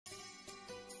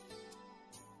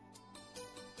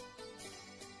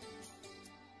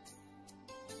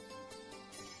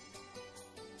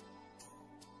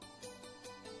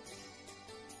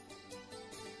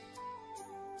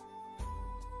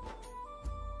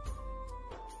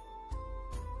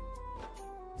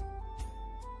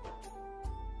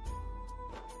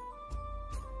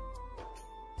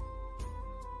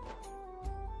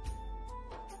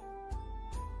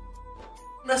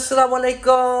अस्सलाम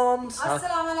वालेकुम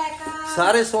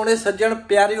सारे सोने सज्जन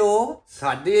प्यारियो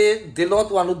साडे दिलों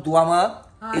तुहानू दुआवां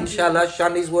इंशाल्लाह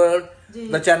शानीस वर्ल्ड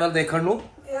दा चैनल देखण नू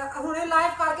ਹੁਣੇ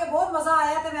ਲਾਈਵ ਕਰਕੇ ਬਹੁਤ ਮਜ਼ਾ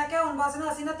ਆਇਆ ਤੇ ਮੈਂ ਕਿਹਾ ਹੁਣ ਬਸ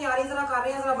ਨਾ ਅਸੀਂ ਨਾ ਤਿਆਰੀ ਜ਼ਰਾ ਕਰ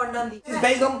ਰਹੇ ਹਾਂ ਜ਼ਰਾ ਵੰਡਣ ਦੀ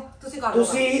ਬੇਗਮ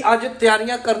ਤੁਸੀਂ ਅੱਜ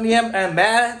ਤਿਆਰੀਆਂ ਕਰਨੀਆਂ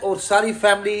ਮੈਂ ਔਰ ਸਾਰੀ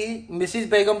ਫੈਮਿਲੀ ਮਿਸਿਸ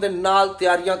ਬੇਗਮ ਦੇ ਨਾਲ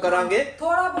ਤਿਆਰੀਆਂ ਕਰਾਂਗੇ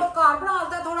ਥੋੜਾ ਬਹੁਤ ਘਰ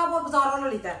ਬਣਾਉਂਦਾ ਥੋੜਾ ਬਹੁਤ ਬਾਜ਼ਾਰੋਂ ਲੈ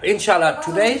ਲਿੱਤਾ इंशाल्लाह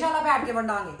बैठ के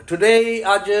वंडांगे today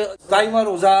आज टाइम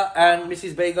रोजा and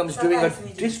Mrs Begum is doing a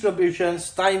distribution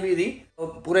time दी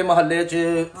पूरे मोहल्ले च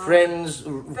फ्रेंड्स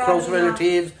क्लोज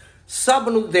रिलेटिव्स सब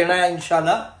नु देना है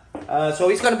इंशाल्लाह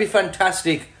so it's going to be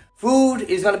fantastic. Food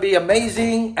is going to be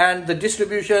amazing and the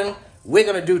distribution we're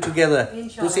going to do together.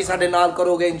 ਤੁਸੀਂ ਸਾਡੇ ਨਾਲ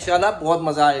ਕਰੋਗੇ ਇੰਸ਼ਾਅੱਲਾ ਬਹੁਤ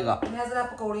ਮਜ਼ਾ ਆਏਗਾ। ਮੈਂ ਜ਼ਰਾ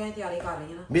ਪਕੌੜਿਆਂ ਦੀ ਤਿਆਰੀ ਕਰ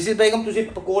ਰਹੀ ਹਾਂ। ਮਿਸਿਸ ਬੇਗਮ ਤੁਸੀਂ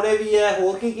ਪਕੌੜੇ ਵੀ ਹੈ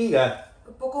ਹੋਰ ਕੀ ਹੈ?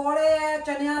 ਪਕੌੜੇ ਹੈ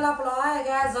ਚਨਿਆਂ ਵਾਲਾ ਪਲਾਹ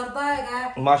ਹੈਗਾ ਜ਼ਰਦਾ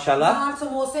ਹੈਗਾ ਮਾਸ਼ਾਅੱਲਾ ਨਾਲ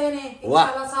ਸਮੋਸੇ ਨੇ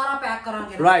ਇੰਸ਼ਾਅੱਲਾ ਸਾਰਾ ਪੈਕ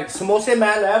ਕਰਾਂਗੇ। ਰਾਈਟ ਸਮੋਸੇ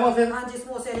ਮੈਂ ਲੈ ਆਵਾਂ ਫਿਰ? ਹਾਂਜੀ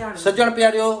ਸਮੋਸੇ ਲਿਆਣੇ। ਸੱਜਣ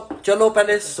ਪਿਆਰਿਓ ਚਲੋ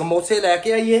ਪਹਿਲੇ ਸਮੋਸੇ ਲੈ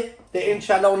ਕੇ ਆਈਏ ਤੇ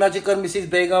ਇੰਸ਼ਾਅੱਲਾ ਉਹਨਾਂ ਚਿਕਰ ਮਿਸਿਸ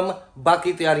ਬੇਗਮ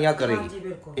ਬਾਕੀ ਤਿਆਰੀਆਂ ਕਰੇਗੀ। ਹਾਂਜੀ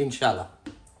ਬਿਲਕੁਲ ਇੰਸ਼ਾਅੱਲਾ।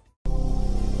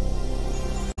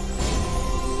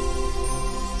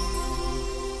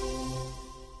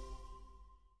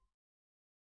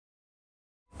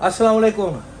 अस्सलाम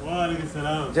वालेकुम। वालेकुम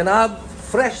सलाम। जनाब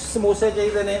फ्रेश समोसे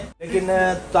चाहिए ने लेकिन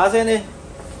ताज़े ने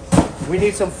we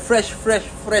need some fresh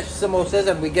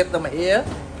samosas and we get them here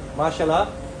mashallah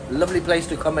lovely place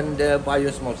to come and buy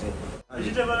your samosa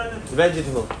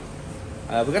vegetable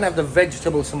we're gonna have the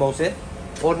vegetable samosa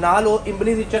और नाल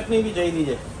इमली दी चटनी भी चाहिए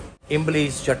जे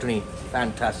imli's chutney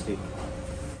fantastic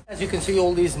as you can see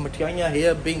all these mithaiyan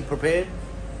here being prepared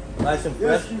nice and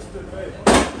fresh.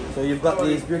 So you've got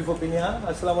these beautiful pinya.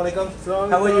 Assalamu alaikum.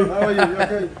 How are you? How are you?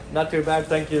 Okay. Not too bad,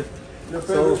 thank you. Your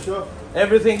favorite shop?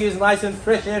 Everything is nice and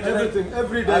fresh here today. Everything,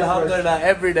 every day. Alhamdulillah,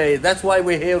 every day. That's why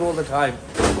we're here all the time.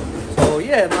 So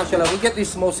yeah, mashallah, we'll get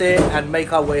these samosa and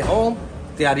make our way home.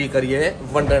 Tiyari kariye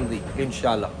vandan di,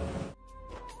 inshallah.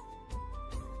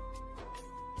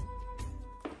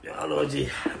 Hello ji,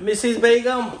 Mrs.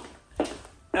 Begum.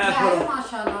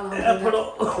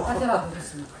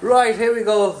 Right, here we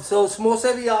go. So samosa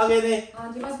bhi aa gaye ne.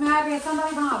 haan ji bas main besan da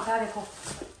bhi banata dekho.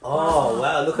 Oh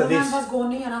wow, look at this. bas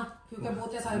goni hai na kyunki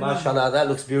bahut sare mashallah that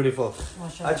looks beautiful.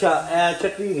 Mashallah. Acha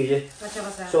chutney gayi hai. Acha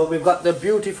bas So we've got the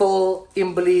beautiful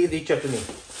imli di chutney.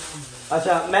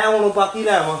 Acha main hun baki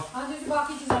le aawa. haan ji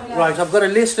baki cheezan le. Right, I've got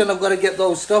a list and I've got to get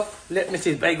those stuff. Let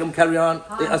Mrs. Begum carry on.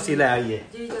 Assi le aiye.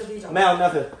 ji jaldi jao. Main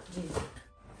auna fir. ji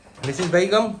Mrs.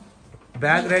 Begum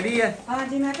bag ready है? हाँ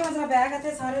जी मैं क्या जरा bag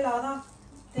है सारे ला दा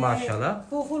माशाल्लाह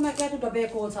फूफू मैं क्या तू डब्बे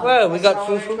खोल सारे well we got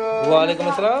fufu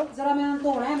वालेकुम अस्सलाम जरा मैं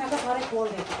धोना है मैं क्या सारे खोल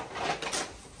दे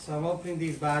So I'm opening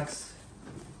these bags,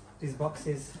 these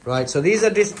boxes. right so these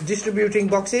are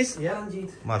distributing boxes Yeah. हाँ जी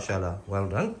mashallah well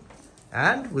done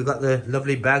and we got the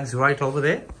lovely bags right over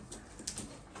there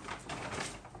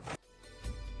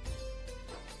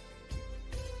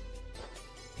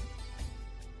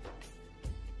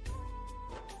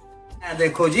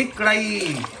देखो जी कढ़ाई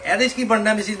ਇਹਦੇ ਚ ਕੀ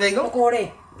ਬਣਨਾ ਮਿਸਿਸ ਬੇਗਮ पकोड़े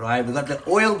right we got the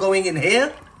oil going in here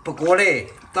पकोड़े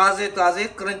ताजे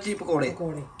crunchy पकोड़े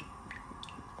पकोड़े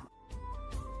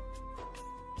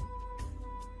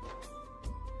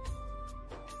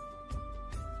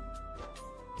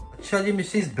अच्छा जी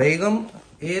मिसिस बेगम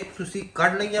ਇਹ ਤੁਸੀਂ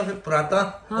ਕੱਢ ਲਈਆਂ ਫਿਰ ਪਰਾਤਾ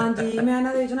हाँ जी मैं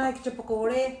ਇਹਨਾਂ ਦੇ ਵਿੱਚ ਨਾ ਇੱਕ ਚ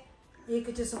ਪਕੌੜੇ ਇੱਕ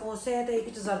ਚ ਸਮੋਸੇ ਤੇ ਇੱਕ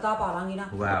ਚ ਜ਼ਰਦਾ ਪਾ ਲਾਂਗੀ ਨਾ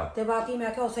Wow. ਤੇ ਬਾਕੀ ਮੈਂ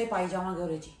ਕਿਹਾ ਉਸੇ ਹੀ ਪਾਈ ਜਾਵਾਂਗੇ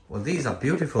ਉਹਦੇ ਚ well these are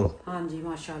beautiful हाँ जी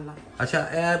माशाल्लाह अच्छा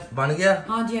ਇਹ ਬਣ ਗਿਆ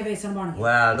हाँ जी ये बेसन बन गया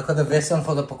wow look at the besan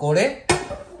for the पकोड़े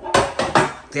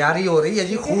तैयारी हो रही है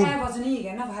जी खूब ये वजनी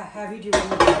है ना heavy duty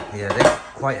yeah they're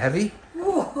quite heavy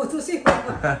ओह ਤੁਸੀਂ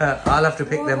I'll have to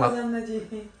pick them up वजन है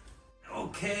जी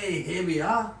okay here we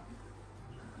are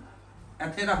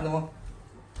ਇੱਥੇ ਰੱਖ ਦਵਾਂ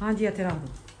हाँ जी ਇੱਥੇ ਰੱਖ ਦੋ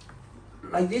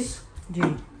like this जी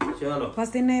ਚਲੋ ਬਸ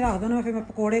ਤਿੰਨੇ ਰੱਖ ਦੋ ਨਾ ਫਿਰ ਮੈਂ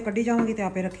ਪਕੌੜੇ ਕੱਢੀ ਜਾਵਾਂਗੀ ਤੇ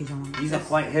ਆਪੇ ਰੱਖੀ ਜਾਵਾਂਗੀ these are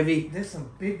quite heavy There's some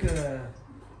big,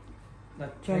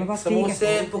 ਚਲੋ ਬਸ ਠੀਕ ਹੈ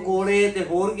ਸਮੋਸੇ ਪਕੌੜੇ ਤੇ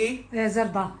ਹੋਰ ਕੀ ਇਹ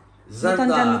ਜ਼ਰਦਾ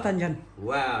ਜ਼ਰਦਾ ਤੰਜਨ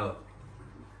wow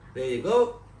there you go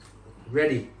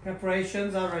ready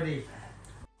preparations are ready.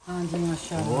 हाँ जी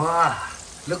माशाल्लाह wow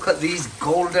look at these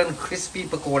golden crispy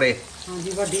पकौड़े हाँ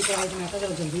जी ਵੱਡੀ ਕੜਾਈ ਚ ਮੈਂ ਕਿਹਾ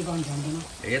ਚਲੋ ਜਲਦੀ ਬਣ ਜਾਂਦੇ ਨਾ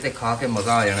ਇਹ ਤੇ ਖਾ ਕੇ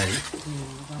ਮਜ਼ਾ ਆ ਜਾਣਾ ਜੀ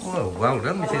oh well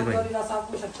done ਮਿਸਿਸ ਭਾਈ ਦਾ ਸਭ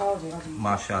ਕੁਝ ਅੱਛਾ ਹੋ ਜਾਏਗਾ ਜੀ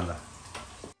ਮਾਸ਼ਾਅੱਲਾ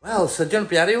well ਸੱਜਣ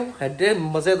ਪਿਆਰਿਓ ਐਡੇ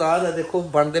ਮਜ਼ੇਦਾਰ ਹੈ ਦੇਖੋ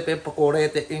ਬਣਦੇ ਪਏ ਪਕੌੜੇ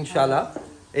ਤੇ ਇਨਸ਼ਾਅੱਲਾ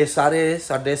ਇਹ ਸਾਰੇ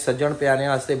ਸਾਡੇ ਸੱਜਣ ਪਿਆਰਿਆਂ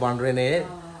ਵਾਸਤੇ ਬਣ ਰਹੇ ਨੇ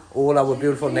all our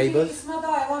beautiful neighbors ਕਿਸਮਤ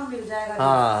ਹੋਏਗਾ ਮਿਲ ਜਾਏਗਾ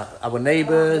our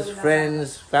neighbors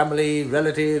friends family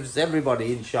relatives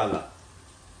everybody inshallah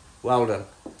well done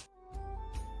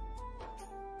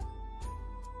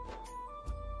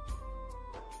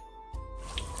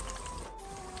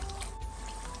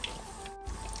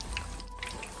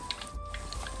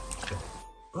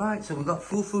Right, so we've got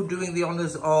Fufu doing the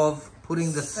honors of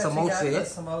putting the Setting out the samosa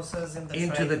samosas in the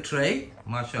into tray. the tray.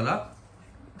 Mashallah.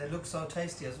 They look so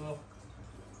tasty as well.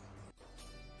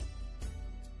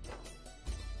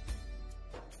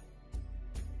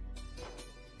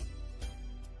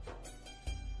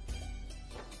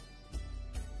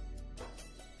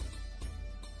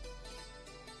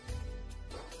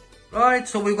 Right,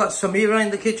 so we've got Samira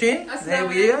in the kitchen. There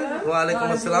we are. Wa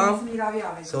alaikum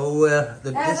assalam. So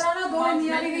the this,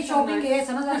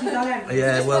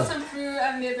 yeah, well, Some fruit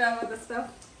and maybe other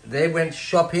stuff. they went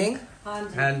shopping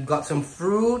and got some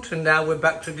fruit, and now we're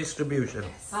back to distribution.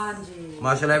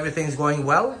 Mashallah, everything's going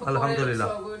well. Alhamdulillah.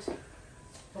 So good.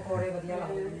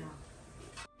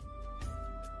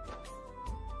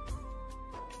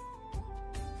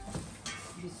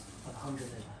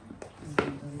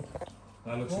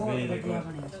 That looks really good.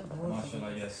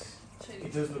 Mashallah, yes.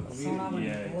 It does look really.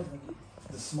 Yeah.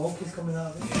 The smoke is coming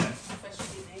out of it. Yeah.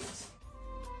 Freshly made.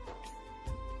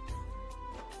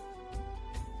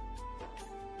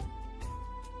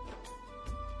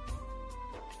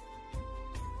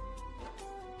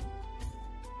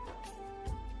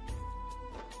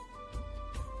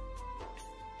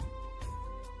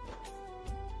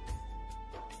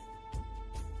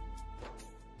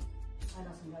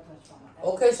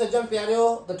 Okay, Sajjan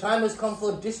Pyareo, the time has come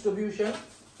for distribution.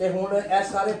 Te hun eh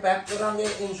sare pack karange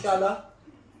inshallah.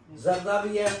 Zarda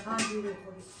bhi hai,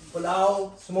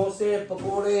 pulao, samosa,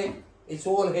 pakode, it's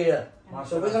all here.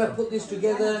 So we're going to put this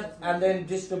together and then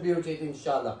distribute it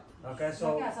inshallah. Okay,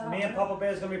 so me and Papa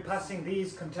Bear is going to be passing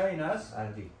these containers.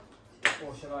 Andy.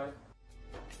 Or shall I?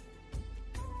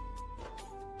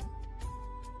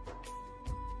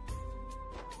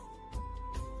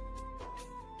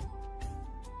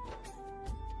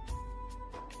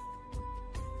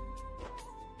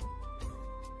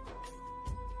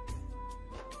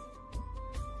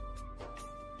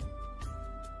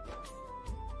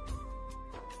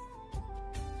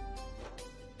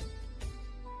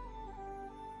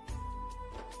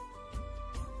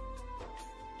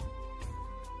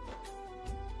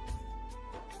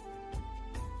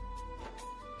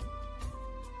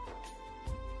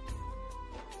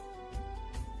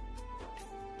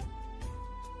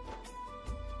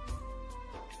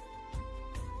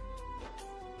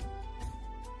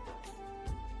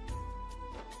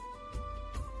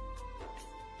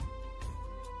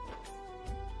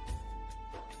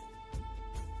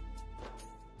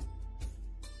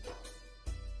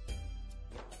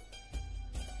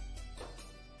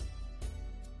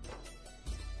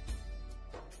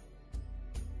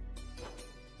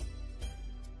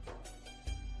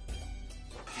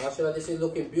 Mashallah, this is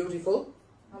looking beautiful.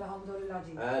 Alhamdulillah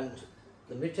ji. And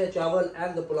the mitte chawal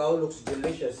and the pulao looks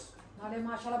delicious. नाले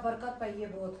माशाल्लाह बरकत पाई है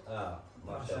बहुत. Ah,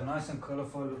 So mashallah. nice and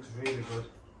colourful, looks really good.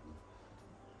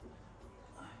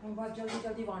 हम बात जल्दी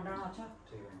जल्दी वांडना अच्छा.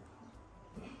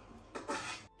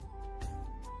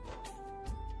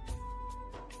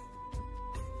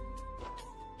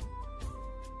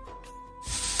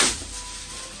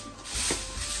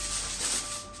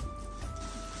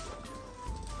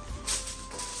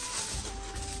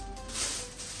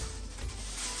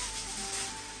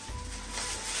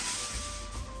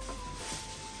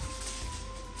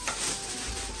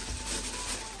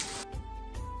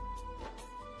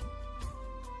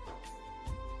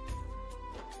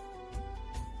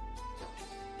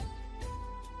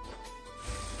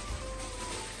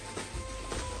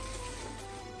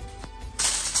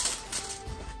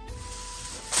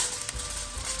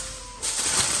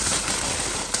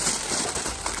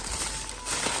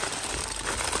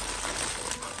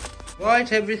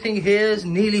 Right, everything here is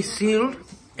nearly sealed.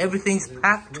 Everything's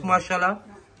packed, mashallah.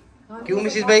 Kyun,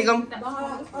 Mrs. Begum?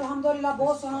 अल्हम्दुलिल्लाह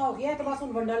बहुत सोना हो गया तो बस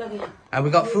उन वंडा लगे हैं. And we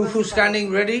got Fufu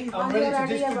standing ready. I'm ready to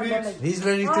distribute. He's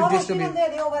ready to distribute. दे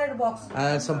दियो overhead box.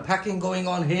 Some packing going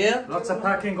on here. Lots of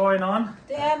packing going on.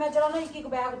 ते ए मैं चला ना एक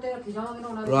बैग उते रखी जावांगे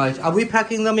ना. Right, are we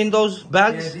packing them in those Yeah,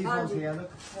 bags? these ones here, look.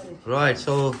 Right,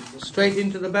 so straight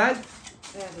into the bag.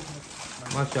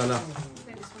 Mashallah.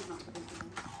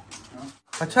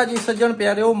 अच्छा जी सज्जन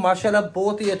प्यारे माशाल्लाह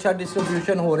बहुत ही अच्छा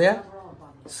डिस्ट्रीब्यूशन हो रहा है.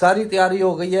 सारी तैयारी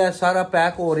हो गई है, सारा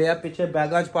पैक हो रहा है. पिछे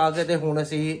बैगां च पा के ते हुण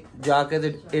असीं जाके ते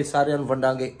ये सारे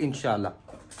वंडांगे इंशाल्लाह.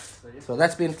 So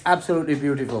that's been absolutely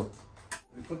beautiful.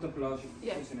 We put the blouse in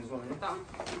as well, yeah? Down.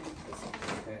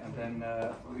 Okay, and then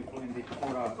we put in the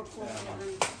Quora. Put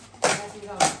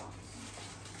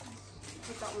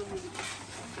that one in.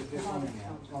 Put this one in,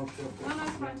 yeah? Oh, sure. No, no,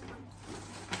 it's fine.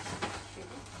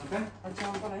 Okay? अच्छा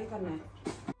हमको नहीं करना है.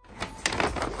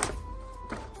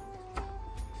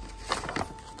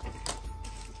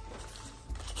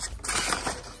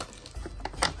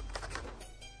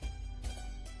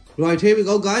 Right, here we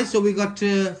go, guys. So we got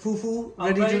fufu I'm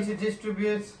ready ready to... to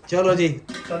distribute. Chalo ji.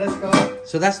 So let's go.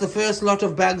 So that's the first lot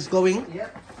of bags going.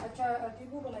 Yep.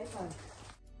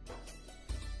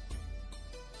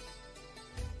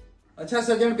 अच्छा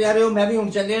सज्जन प्यारे हो मैं भी हूं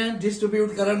चले हैं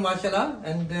डिस्ट्रीब्यूट करन माशाल्लाह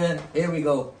एंड here we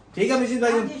go. ठीक है मिसेस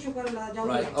भाई? हाँ जी शुक्र अल्लाह जाओ।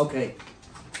 Right, okay.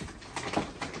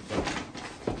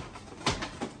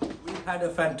 We had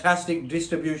a fantastic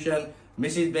distribution.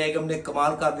 Mrs. बेगम ने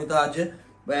कमाल कर दिया आज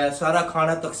सारा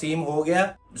खाना तकसीम हो गया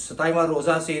 27वां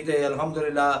रोजा से थे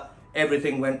अल्हम्दुलिल्लाह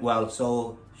everything went well. So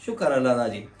shukar Allah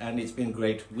ji and it's been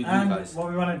great with you And guys. what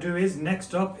we want to do is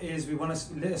next up is we want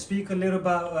to speak a little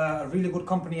about a really good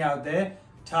company out there,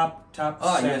 Tap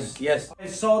Send. Yes.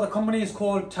 So the company is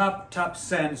called Tap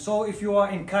Send. So if you are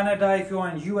in Canada, if you are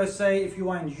in USA, if you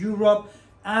are in Europe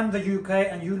and the UK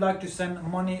and you like to send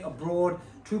money abroad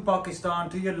to Pakistan,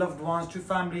 to your loved ones, to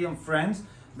family and friends,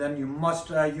 then you must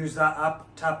use that app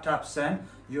Tap Send.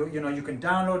 You know you can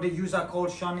download it, use that code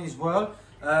Shaniis World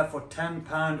for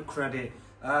 £10 credit.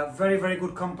 Very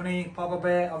good company. Papa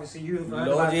Bear, obviously you've heard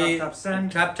about Tap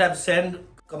Send. Tap Send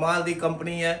कमाल दी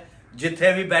company है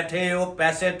जिथे भी बैठे हो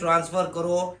पैसे transfer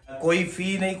करो कोई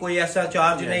फी नहीं कोई ऐसा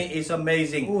चार्ज नहीं it's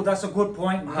amazing Oh, that's a good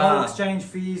point. No exchange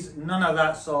fees, none of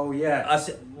that. So yeah.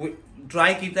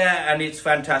 Try कीता है and it's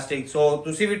fantastic. So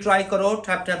तुसी भी ट्राई करो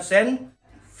Tap Send.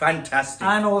 Fantastic.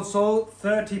 And also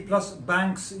 30 plus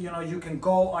banks, you can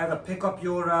go either pick up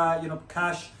your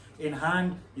cash in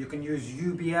hand, you can use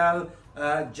UBL,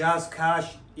 Jazz Cash,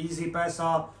 Easy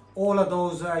Paisa, all of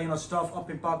those stuff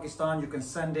up in Pakistan, you can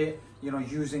send it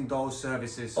using those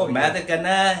services. So, मैं तो कहना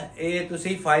है ये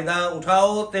तुसी फायदा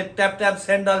उठाओ ते Tap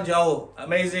Send ਨਾਲ ਜਾਓ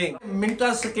amazing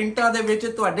मिंटा सकिंटा ਦੇ ਵਿੱਚ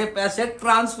ਤੁਹਾਡੇ ਪੈਸੇ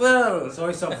transfer. So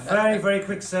it's a very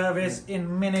quick service. In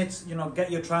minutes, get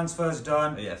your transfers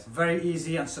done. Yes. Very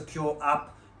easy and secure app.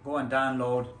 Go and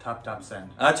download Tap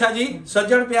Send. अच्छा जी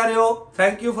सज्जन प्यारे हो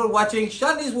thank you for watching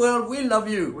Shani's World. We love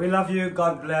you. We love you.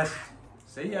 God bless.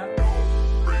 See ya.